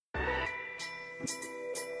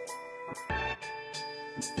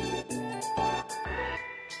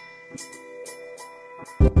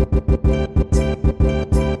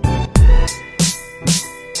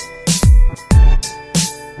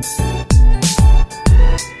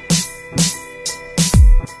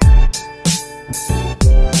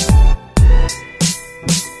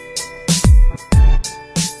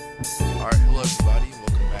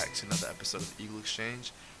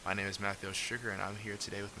Matthew Sugar, and I'm here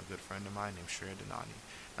today with my good friend of mine named Shreya Denani.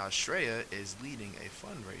 Now, Shreya is leading a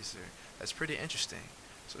fundraiser that's pretty interesting.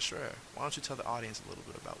 So, Shreya, why don't you tell the audience a little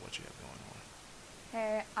bit about what you have going on?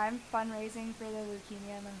 Hey, I'm fundraising for the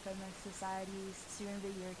Leukemia and Lymphoma Society's Student of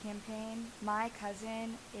the Year campaign. My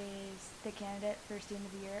cousin is the candidate for Student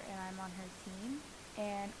of the Year, and I'm on her team.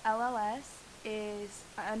 And LLS is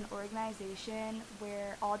an organization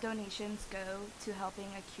where all donations go to helping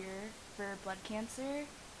a cure for blood cancer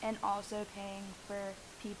and also paying for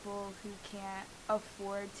people who can't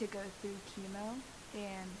afford to go through chemo.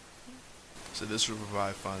 And So, this will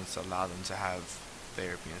provide funds to allow them to have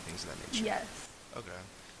therapy and things of that nature. yes. Okay.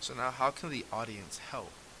 So, now how can the audience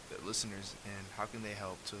help, the listeners, and how can they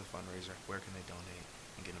help to the fundraiser? Where can they donate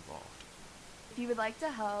and get involved? If you would like to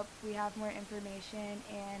help, we have more information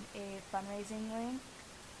and a fundraising link,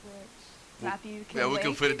 which Well, Matthew can yeah, we can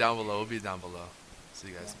link. put it down below. It'll be down below. So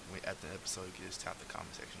you guys, Yeah. at the episode, you can just tap the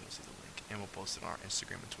comment section. You'll see the link, and we'll post it on our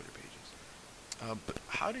Instagram and Twitter pages. But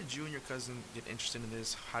how did you and your cousin get interested in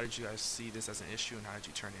this? How did you guys see this as an issue, and how did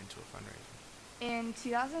you turn it into a fundraiser? In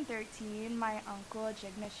 2013, my uncle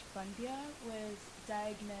Jignesh Pundia was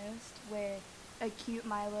diagnosed with acute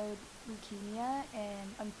myeloid leukemia,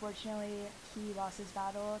 and unfortunately, he lost his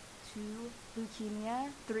battle to leukemia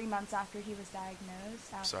 3 months after he was diagnosed.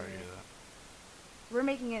 Sorry to hear that. We're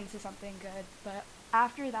making it into something good, but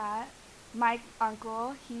after that, my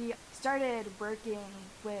uncle, he started working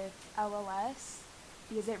with LLS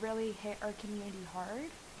because it really hit our community hard,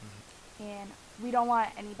 Hmm. and we don't want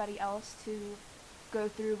anybody else to go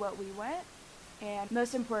through what we went. And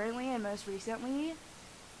most importantly and most recently,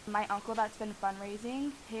 my uncle that's been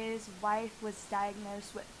fundraising, his wife was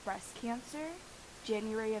diagnosed with breast cancer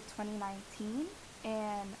January of 2019,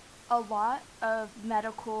 and a lot of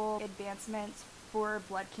medical advancements for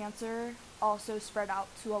blood cancer also spread out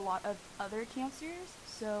to a lot of other cancers.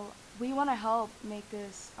 So we want to help make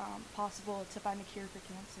this possible to find a cure for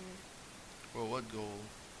cancer. Well, what goal,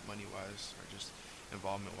 money-wise or just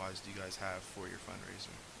involvement-wise, do you guys have for your fundraiser?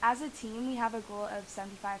 As a team, we have a goal of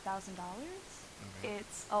 $75,000. Okay.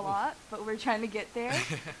 It's a Oof. lot, but we're trying to get there.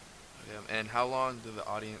 Okay, and how long did the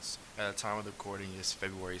audience, at the time of the recording, is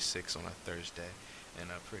February 6th on a Thursday, and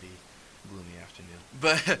a pretty gloomy afternoon.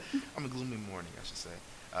 But I'm a gloomy morning, I should say.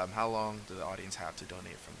 How long do the audience have to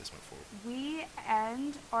donate from this point forward? We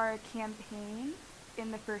end our campaign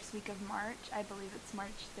in the first week of March. I believe it's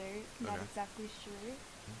March 3rd. I'm not Okay. exactly sure.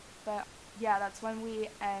 But yeah, that's when we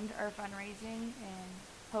end our fundraising, and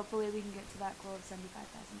hopefully we can get to that goal of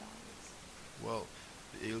 $75,000. Well,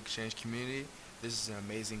 the Eagle Exchange community, this is an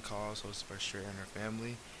amazing cause hosted by Shreya and her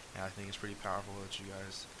family, and I think it's pretty powerful that you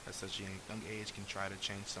guys, at such a young age, can try to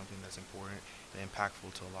change something that's important and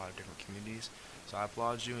impactful to a lot of different communities. So I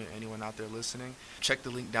applaud you and anyone out there listening. Check the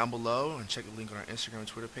link down below and check the link on our Instagram and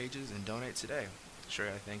Twitter pages and donate today.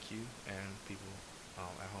 Shreya, I thank you, and people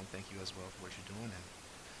at home, thank you as well for what you're doing. And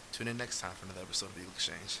tune in next time for another episode of Eagle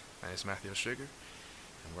Exchange. My name is Matthew Sugar,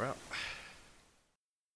 and we're out.